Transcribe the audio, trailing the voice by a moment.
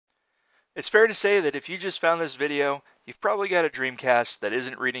It's fair to say that if you just found this video, you've probably got a Dreamcast that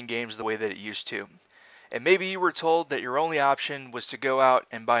isn't reading games the way that it used to. And maybe you were told that your only option was to go out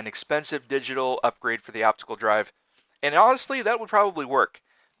and buy an expensive digital upgrade for the optical drive. And honestly, that would probably work.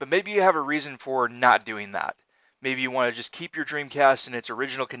 But maybe you have a reason for not doing that. Maybe you want to just keep your Dreamcast in its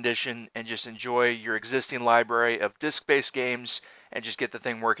original condition and just enjoy your existing library of disc-based games and just get the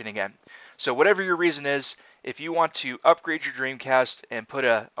thing working again. So whatever your reason is, if you want to upgrade your Dreamcast and put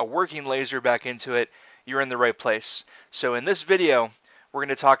a working laser back into it, you're in the right place. So in this video, we're going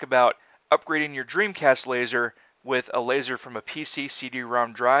to talk about upgrading your Dreamcast laser with a laser from a PC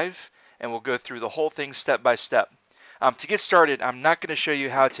CD-ROM drive, and we'll go through the whole thing step by step. To get started, I'm not going to show you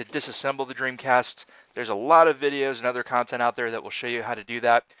how to disassemble the Dreamcast. There's a lot of videos and other content out there that will show you how to do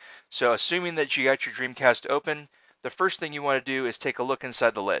that. So assuming that you got your Dreamcast open, the first thing you want to do is take a look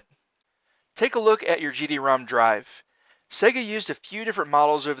inside the lid. Take a look at your GDROM drive. Sega used a few different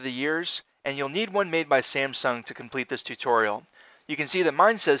models over the years, and you'll need one made by Samsung to complete this tutorial. You can see that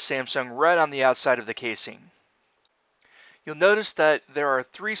mine says Samsung right on the outside of the casing. You'll notice that there are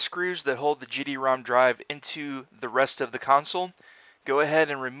 3 screws that hold the GDROM drive into the rest of the console. Go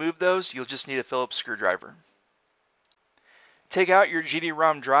ahead and remove those. You'll just need a Phillips screwdriver. Take out your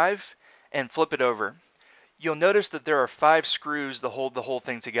GDROM drive and flip it over. You'll notice that there are 5 screws that hold the whole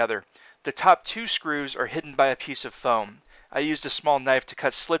thing together. The top 2 screws are hidden by a piece of foam. I used a small knife to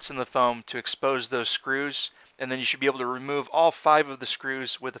cut slits in the foam to expose those screws, and then you should be able to remove all 5 of the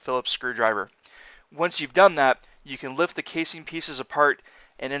screws with a Phillips screwdriver. Once you've done that, you can lift the casing pieces apart,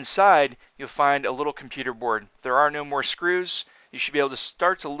 and inside you'll find a little computer board. There are no more screws. You should be able to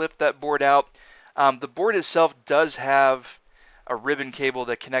start to lift that board out. The board itself does have a ribbon cable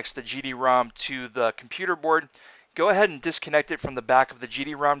that connects the GDROM to the computer board. Go ahead and disconnect it from the back of the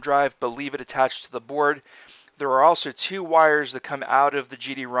GDROM drive, but leave it attached to the board. There are also 2 wires that come out of the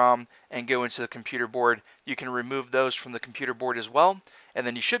GDROM and go into the computer board. You can remove those from the computer board as well, and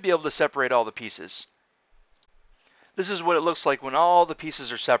then you should be able to separate all the pieces. This is what it looks like when all the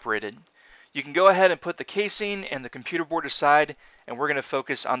pieces are separated. You can go ahead and put the casing and the computer board aside, and we're going to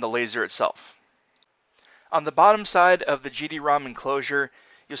focus on the laser itself. On the bottom side of the GDROM enclosure,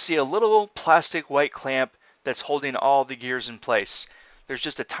 you'll see a little plastic white clamp that's holding all the gears in place. There's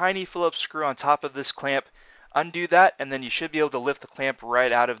just a tiny Phillips screw on top of this clamp. Undo that, and then you should be able to lift the clamp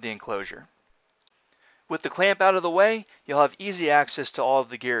right out of the enclosure. With the clamp out of the way, you'll have easy access to all of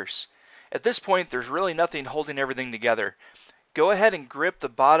the gears. At this point, there's really nothing holding everything together. Go ahead and grip the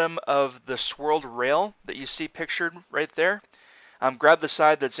bottom of the swirled rail that you see pictured right there. Grab the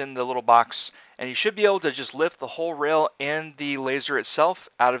side that's in the little box, and you should be able to just lift the whole rail and the laser itself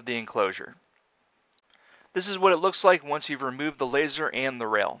out of the enclosure. This is what it looks like once you've removed the laser and the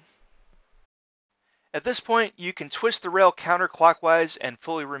rail. At this point, you can twist the rail counterclockwise and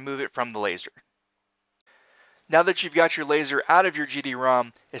fully remove it from the laser. Now that you've got your laser out of your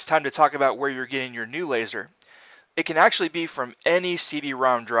GDROM, it's time to talk about where you're getting your new laser. It can actually be from any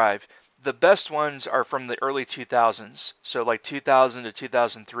CD-ROM drive. The best ones are from the early 2000s, so like 2000 to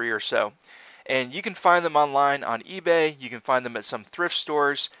 2003 or so. And you can find them online on eBay, you can find them at some thrift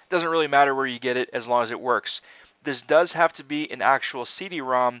stores. It doesn't really matter where you get it as long as it works. This does have to be an actual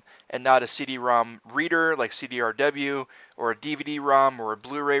CD-ROM and not a CD-ROM reader like CDRW or a DVD-ROM or a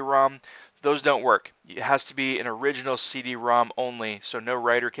Blu-ray ROM. Those don't work. It has to be an original CD-ROM only, so no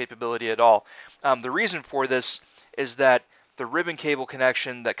writer capability at all. The reason for this is that the ribbon cable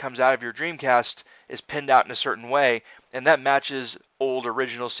connection that comes out of your Dreamcast is pinned out in a certain way, and that matches old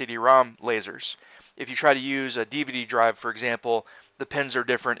original CD-ROM lasers. If you try to use a DVD drive, for example, the pins are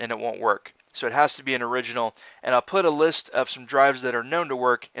different and it won't work. So it has to be an original, and I'll put a list of some drives that are known to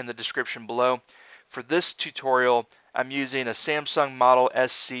work in the description below. For this tutorial, I'm using a Samsung model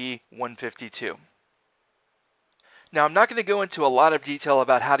SC152. Now, I'm not going to go into a lot of detail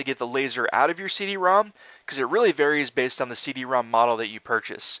about how to get the laser out of your CD-ROM because it really varies based on the CD-ROM model that you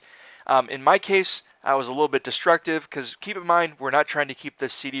purchase. In my case, I was a little bit destructive because keep in mind, we're not trying to keep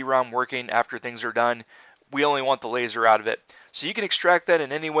this CD-ROM working after things are done. We only want the laser out of it. So you can extract that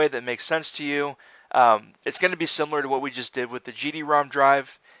in any way that makes sense to you. It's going to be similar to what we just did with the GDROM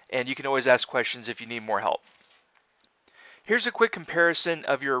drive, and you can always ask questions if you need more help. Here's a quick comparison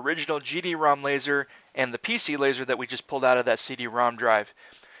of your original GDROM laser and the PC laser that we just pulled out of that CD-ROM drive.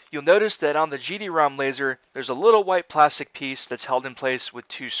 You'll notice that on the GDROM laser, there's a little white plastic piece that's held in place with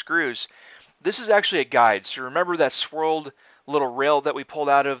 2 screws. This is actually a guide, so remember that swirled little rail that we pulled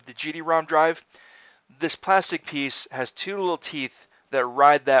out of the GDROM drive? This plastic piece has 2 little teeth that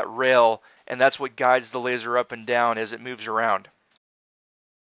ride that rail, and that's what guides the laser up and down as it moves around.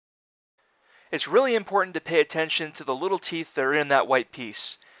 It's really important to pay attention to the little teeth that are in that white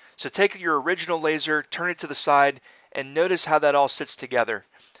piece. So take your original laser, turn it to the side, and notice how that all sits together.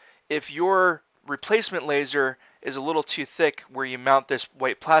 If your replacement laser is a little too thick where you mount this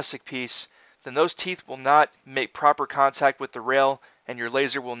white plastic piece, then those teeth will not make proper contact with the rail and your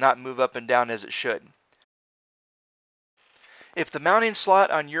laser will not move up and down as it should. If the mounting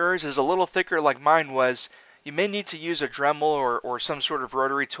slot on yours is a little thicker like mine was, you may need to use a Dremel or some sort of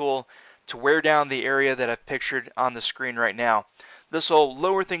rotary tool to wear down the area that I've pictured on the screen right now. This will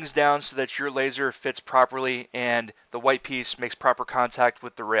lower things down so that your laser fits properly and the white piece makes proper contact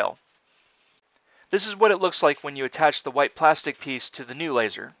with the rail. This is what it looks like when you attach the white plastic piece to the new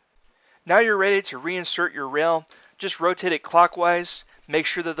laser. Now you're ready to reinsert your rail. Just rotate it clockwise. Make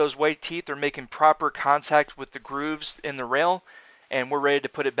sure that those white teeth are making proper contact with the grooves in the rail, and we're ready to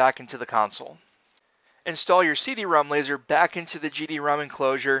put it back into the console. Install your CD-ROM laser back into the GDROM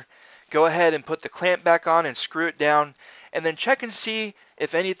enclosure. Go ahead and put the clamp back on and screw it down, and then check and see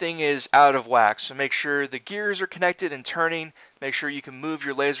if anything is out of whack. So make sure the gears are connected and turning. Make sure you can move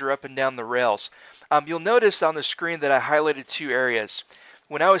your laser up and down the rails. You'll notice on the screen that I highlighted 2 areas.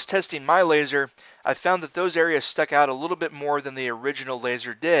 When I was testing my laser, I found that those areas stuck out a little bit more than the original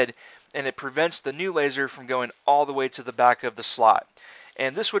laser did, and it prevents the new laser from going all the way to the back of the slot.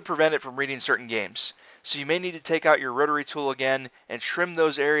 And this would prevent it from reading certain games. So you may need to take out your rotary tool again and trim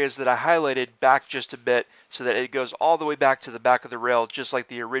those areas that I highlighted back just a bit so that it goes all the way back to the back of the rail just like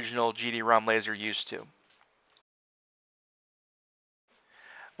the original GDROM laser used to.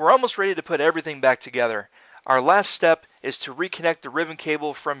 We're almost ready to put everything back together. Our last step is to reconnect the ribbon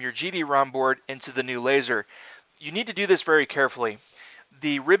cable from your GDROM board into the new laser. You need to do this very carefully.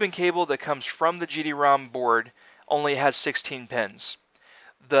 The ribbon cable that comes from the GDROM board only has 16 pins.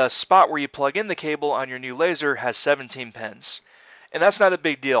 The spot where you plug in the cable on your new laser has 17 pins. And that's not a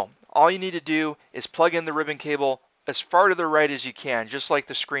big deal. All you need to do is plug in the ribbon cable as far to the right as you can, just like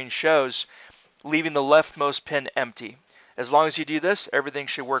the screen shows, leaving the leftmost pin empty. As long as you do this, everything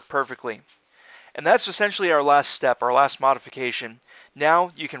should work perfectly. And that's essentially our last step, our last modification.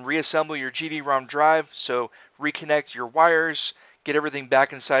 Now you can reassemble your GDROM drive, so reconnect your wires, get everything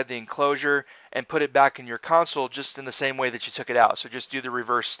back inside the enclosure, and put it back in your console just in the same way that you took it out. So just do the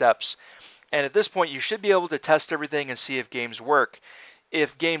reverse steps. And at this point, you should be able to test everything and see if games work.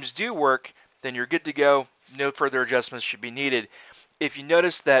 If games do work, then you're good to go. No further adjustments should be needed. If you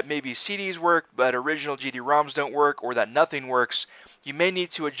notice that maybe CDs work, but original GD-ROMs don't work, or that nothing works, you may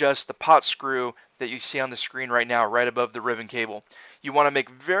need to adjust the pot screw that you see on the screen right now, right above the ribbon cable. You want to make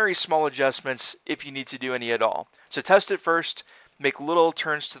very small adjustments if you need to do any at all. So test it first, make little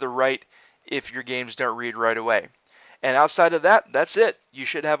turns to the right if your games don't read right away. And outside of that, that's it. You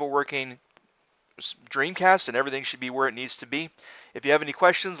should have a working Dreamcast and everything should be where it needs to be. If you have any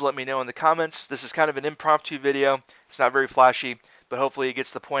questions, let me know in the comments. This is kind of an impromptu video. It's not very flashy, but hopefully it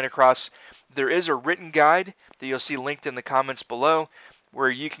gets the point across. There is a written guide that you'll see linked in the comments below where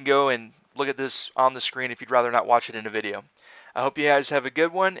you can go and look at this on the screen if you'd rather not watch it in a video. I hope you guys have a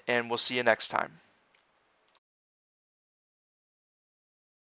good one, and we'll see you next time.